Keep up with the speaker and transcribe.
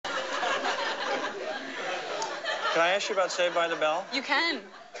Can I ask you about Saved by the Bell? You can.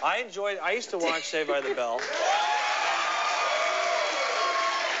 I used to watch Saved by the Bell.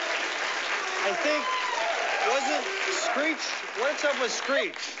 I think, wasn't Screech, what's up with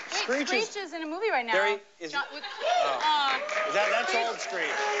Screech? Wait, Screech is in a movie right now. That's old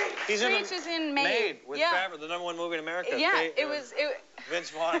Screech. Screech is in Made. With Favreau, the #1 movie in America. Yeah, Vince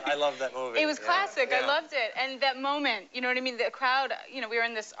Vaughn, I love that movie. It was classic. Yeah. I loved it. And that moment, you know what I mean? The crowd, you know, we were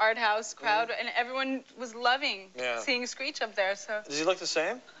in this art house crowd, and everyone was loving seeing Screech up there. So. Does he look the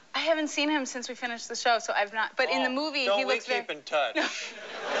same? I haven't seen him since we finished the show, so I've not. But in the movie, he looks keep in touch?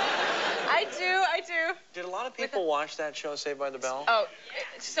 I do. Did a lot of people watch that show, Saved by the Bell? Oh,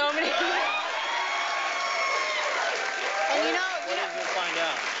 so many people. And what did you find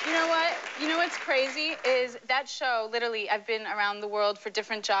out? You know what? You know what's crazy is that show, literally, I've been around the world for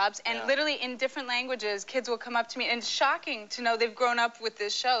different jobs, and literally in different languages, kids will come up to me, and it's shocking to know they've grown up with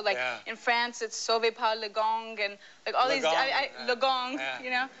this show. Like, in France, it's Sauvé par le gong, and like all these... Le gong, you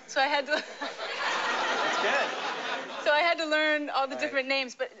know? So I had to... That's good. So I had to learn all the different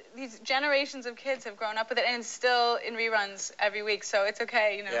names, but these generations of kids have grown up with it, and it's still in reruns every week, so it's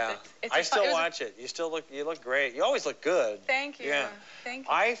okay, you know. Yeah. I still watch it. You look great. You always look good. Thank you. Yeah. Thank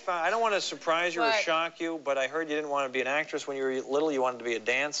you. I don't want to surprise you or shock you, but I heard you didn't want to be an actress when you were little. You wanted to be a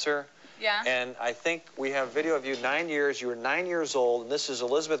dancer. Yeah. And I think we have video of you 9 years. You were 9 years old, and this is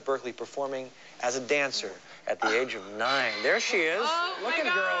Elizabeth Berkley performing as a dancer at the age of 9. There she is. Oh, look at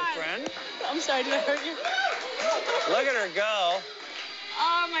girlfriend. I'm sorry, did I hurt you? Look at her go.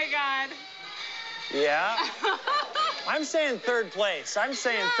 Oh, my God. Yeah. I'm saying third place. I'm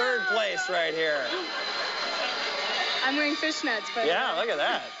saying third place right here. I'm wearing fishnets, but... Yeah, look at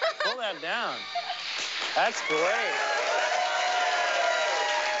that. Pull that down. That's great.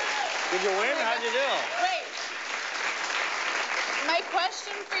 Did you win? How'd you do? Wait. My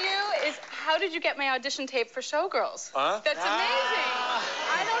question for you is, how did you get my audition tape for Showgirls? Huh? That's amazing.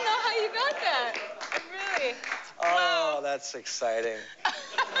 I don't know how you got that. Really. Oh, that's exciting.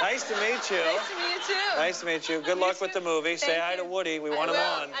 Nice to meet you. Nice to meet you, too. Nice to meet you. Good luck with the movie. Say hi to Woody. We want him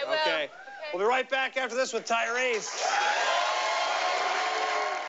on. I will. Okay. We'll be right back after this with Tyrese.